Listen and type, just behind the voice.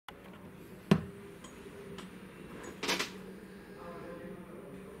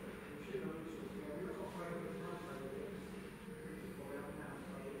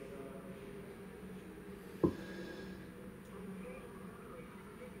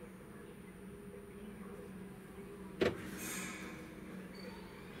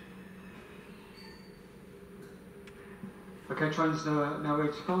Okay, train's now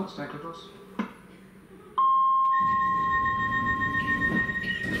ready to depart. Stay clear doors.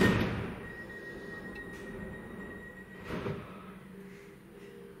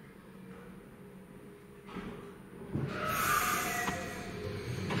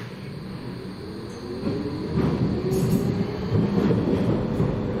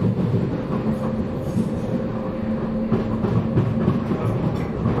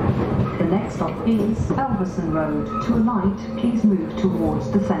 Is Elverson Road. To alight, please move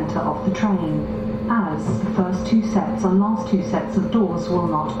towards the centre of the train, as the first two sets and last two sets of doors will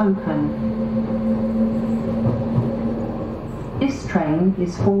not open. This train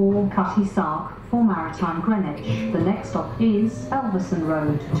is for Cutty Sark for Maritime Greenwich. The next stop is Elverson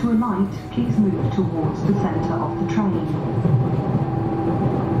Road. To alight, please move towards the centre of the train.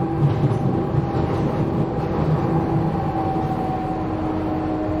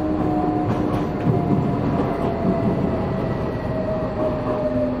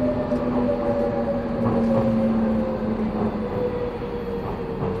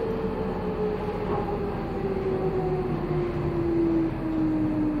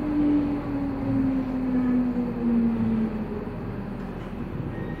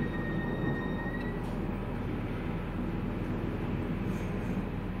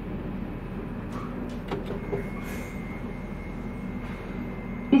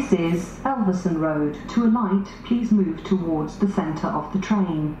 This is Elverson Road. To alight, please move towards the centre of the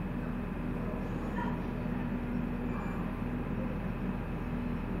train.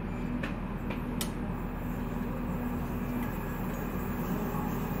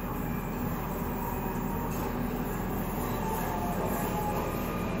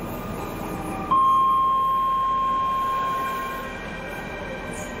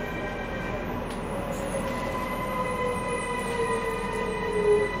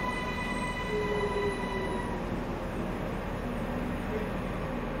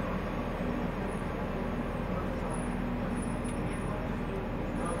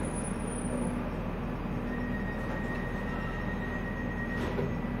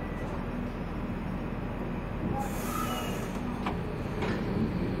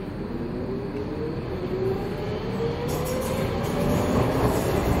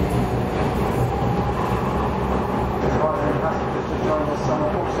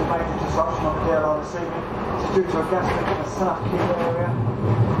 Due to a gas leak in the South Quay area.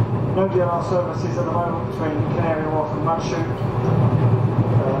 No DLR services at the moment between Canary Wharf and Mudchute.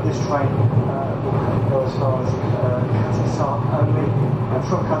 This train will go as far as Cutty Sark only, and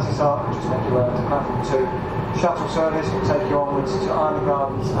from Cutty Sark just make you aware to platform 2. Shuttle service will take you onwards to Island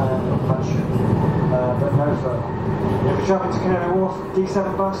Gardens and Mudchute, but no further. If you're travelling to Canary Wharf,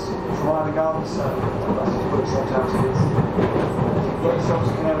 D7 bus from Island Gardens, the bus is fully sold out to this. Get yourself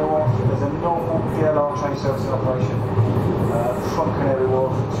to Canary Wharf. There's a normal DLR train service in operation from Canary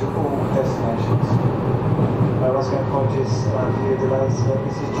Wharf to all destinations. Once again, apologies for your delays.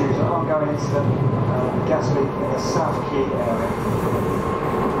 This is due to an ongoing incident, gas leak in the South Quay area.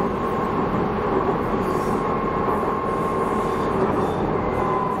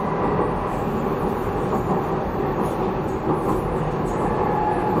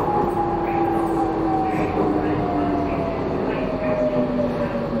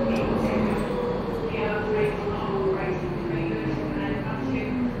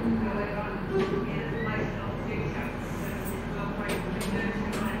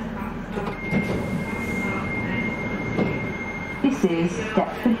 This is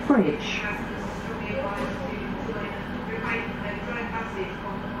Deptford Bridge.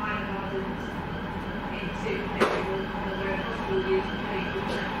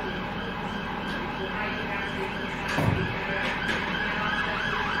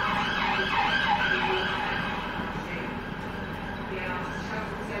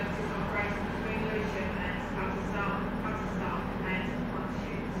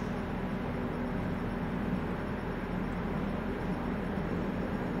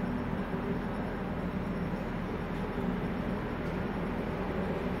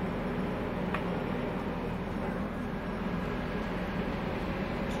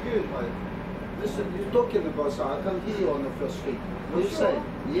 Listen, you're talking about something. I can hear you on the first street. What you say?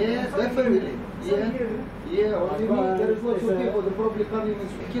 Yeah, definitely. Yeah, yeah. What you mean? There is lots of people that probably can't even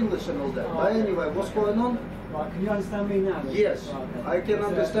speak English and all that. But anyway, what's going on? Right, can you understand me now? Yes, right, I can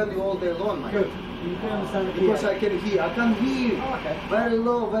understand you all day long, man. Good. You can understand me because I can hear. I can hear you. Oh, okay. Very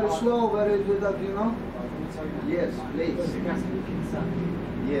low, very slow, very good. You know. Yes, please. There's a gas leak in South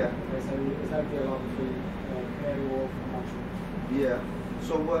Quay. Yeah. Okay, so it's no DLR between Canary Wharf and Mudchute. Yeah.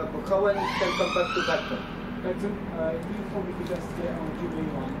 So how I can come back to Beckton? Beckton, you probably be best to get on the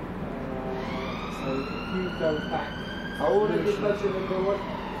Jubilee line. So if you go back I already touched it in the work.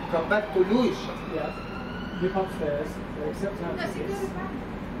 Come back to Lewisham. Yeah. Nip upstairs. They accept our tickets.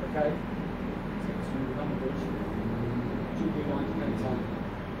 Okay. Tickets from the London Bridge. Jubilee line to anytime.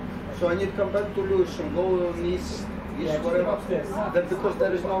 So I need to come back to Lewisham, go on east, whatever. Upstairs. Then because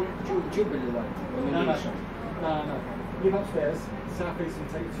there is no Jubilee line. No. Live upstairs. South East and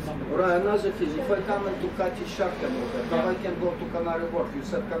take you to London Bridge. Right, another thing, if I come into Cutty Sark and Mudchute, then I can go to Canary Wharf. You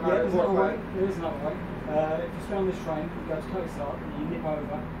said Canary Wharf, right? There is another way. If you stay on this train, you go to Cutty Sark and you nip over,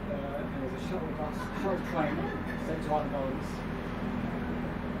 and there's a shuttle train, sent to Island Gardens.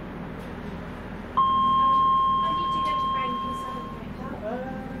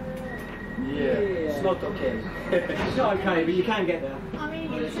 Yeah, it's not okay. It's not okay, but you can get there. I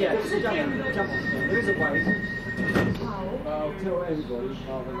mean, Yeah, just jump on. There is a way. how? I'll tell everybody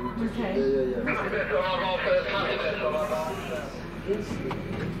rather than just... Okay.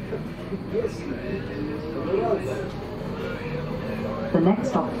 The next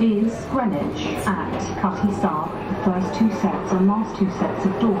stop is Greenwich at Cutty Sark. The first two sets and last two sets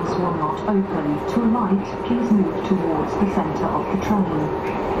of doors will not open. To alight, please move towards the centre of the train.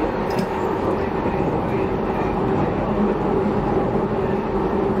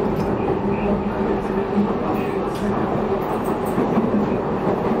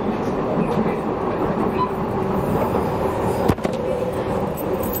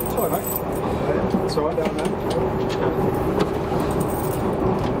 Sorry, mate. It's all right down there.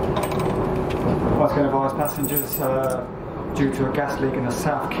 I was going to advise passengers due to a gas leak in the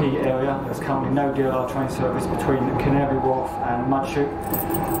South Quay area. There's currently no DLR train service between Canary Wharf and Mudchute.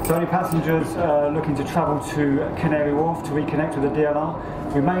 So any passengers looking to travel to Canary Wharf to reconnect with the DLR,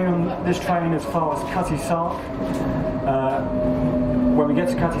 remain on this train as far as Cutty Sark. When we get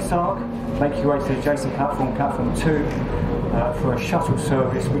to Cutty Sark, make your way to the adjacent platform, platform 2, for a shuttle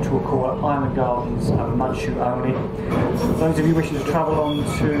service which we'll call at Island Gardens and Mudchute only. Those of you wishing to travel on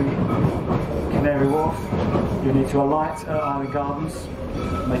to Canary Wharf, you need to alight at Island Gardens,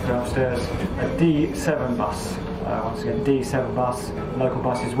 make your way upstairs. A D7 bus, once again D7 bus, local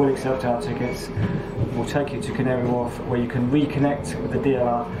buses will accept our tickets, will take you to Canary Wharf where you can reconnect with the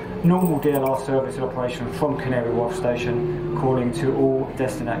DLR. Normal DLR service in operation from Canary Wharf station, calling to all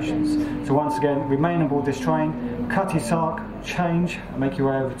destinations. So once again, remain on board this train, Cutty Sark, change, and make your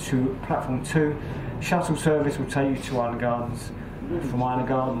way over to platform 2. Shuttle service will take you to Island Gardens. From Island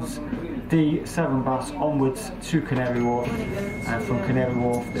Gardens, D7 bus onwards to Canary Wharf, and from Canary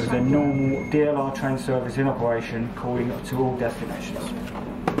Wharf there's a normal DLR train service in operation, calling to all destinations.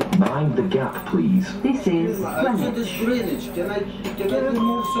 Mind the gap, please. This is I said it's Greenwich. Greenwich. Can I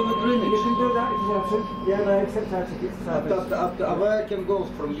move to You Greenwich? can do that if you want to. Yeah, they accept our tickets. After where I can go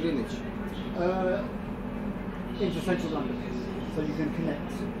from Greenwich? Into central London, so you can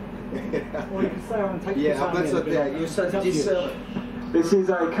connect. Or you can stay on and take your Yeah, time. that's in, okay. but You said it's up to you. D7. This is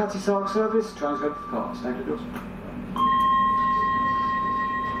a Cutty Sark service, trains ready for cars. Thank you.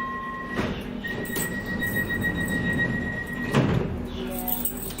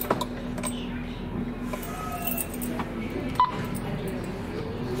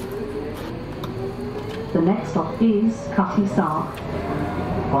 The next stop is Cutty Sark.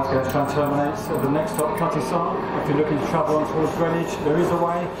 Once again, train terminates at the next stop, Cutty Sark. If you're looking to travel on towards Greenwich, there is a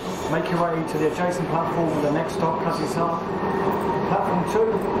way. Make your way to the adjacent platform with the next stop, Cutty Sark. Platform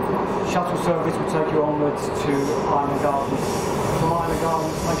 2, shuttle service will take you onwards to Island Gardens. From Island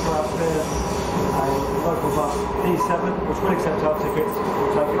Gardens, make your way upstairs. A local bus, D7, which will accept our tickets,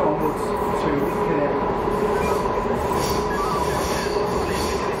 will take you onwards to Canary.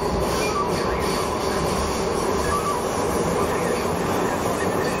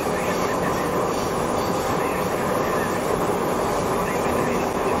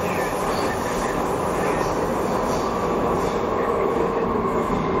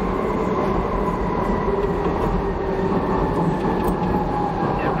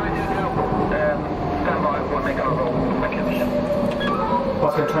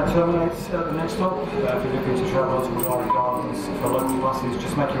 Train terminates at the next stop. If you're looking to travel to Island Gardens for local buses,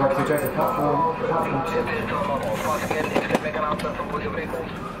 just make your way to the adjacent platform, platform 2.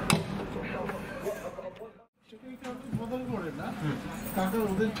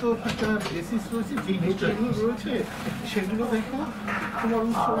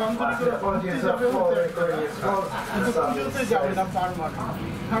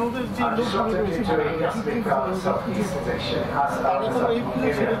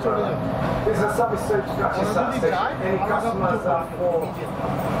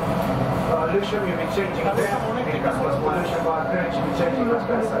 Lewisham, you'll be changing a bit. Any customers for Lewisham by Greenwich, you'll be changing to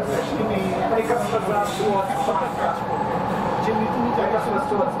Express. Any customers towards South Quay. customers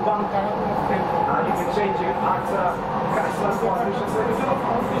towards Bank, you can change it at Cutty Sark transmission service. You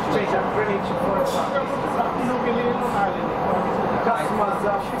can change at Greenwich for customers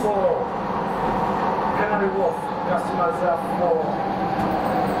for Canary Wharf, customers for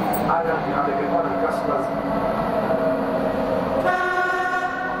Island, you have the economy customers.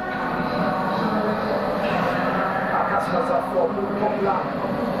 Our customers are for Poplar,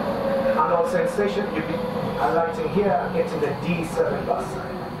 and also in station you'll be alighting here and getting the D7 bus.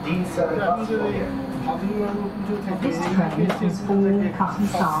 D7 bus from here. This train is for Cutty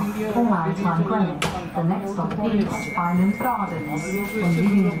Sark or Maritime Greenwich. The next stop is Island Gardens. When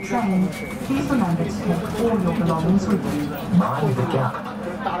leaving the train, please remember to take all your belongings with you. Mind the gap.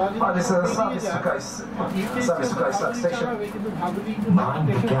 Right, this is a service to Cutty Sark station. Mind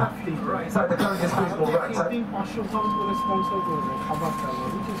the gap. So the carriage is feasible right side.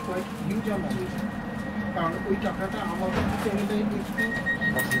 কারণ ওই টাকাটা আমাদের চ্যানেলে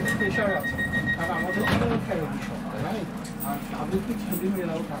একটু pressure আছে আর আমাদের কোনো ফেরত রাইট আর তাদের কি ছবি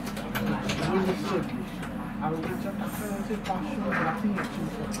মেলাও থাকতে আর ওই টাকা হচ্ছে 500 রাখি একটু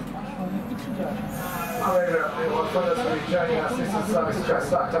 500 অনেক কিছু যায় However, on further to be joining us, this is service to Cutty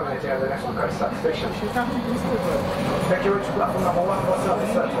Sark terminating at the next Cutty Sark station. সেটা কি বুঝতে পারবে Thank you, which platform number 1 for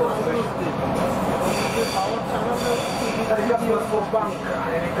service to station. পাওয়ার চালানো Any customers for Bank,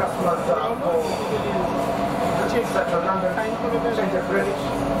 any customers for Central London, change of Greenwich,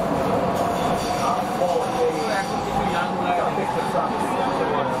 for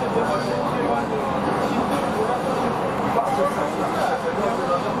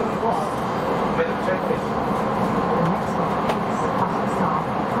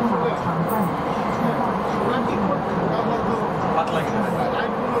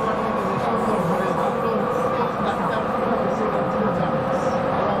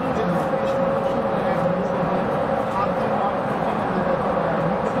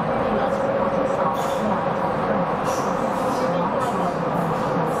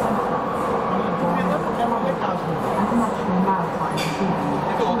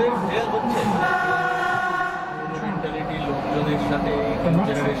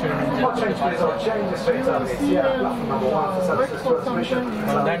change the straight service, yeah, platform number 1 for services to transmission.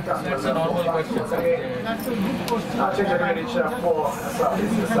 That's a normal question. That's a good question. Change the Greenwich for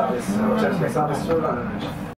service to London.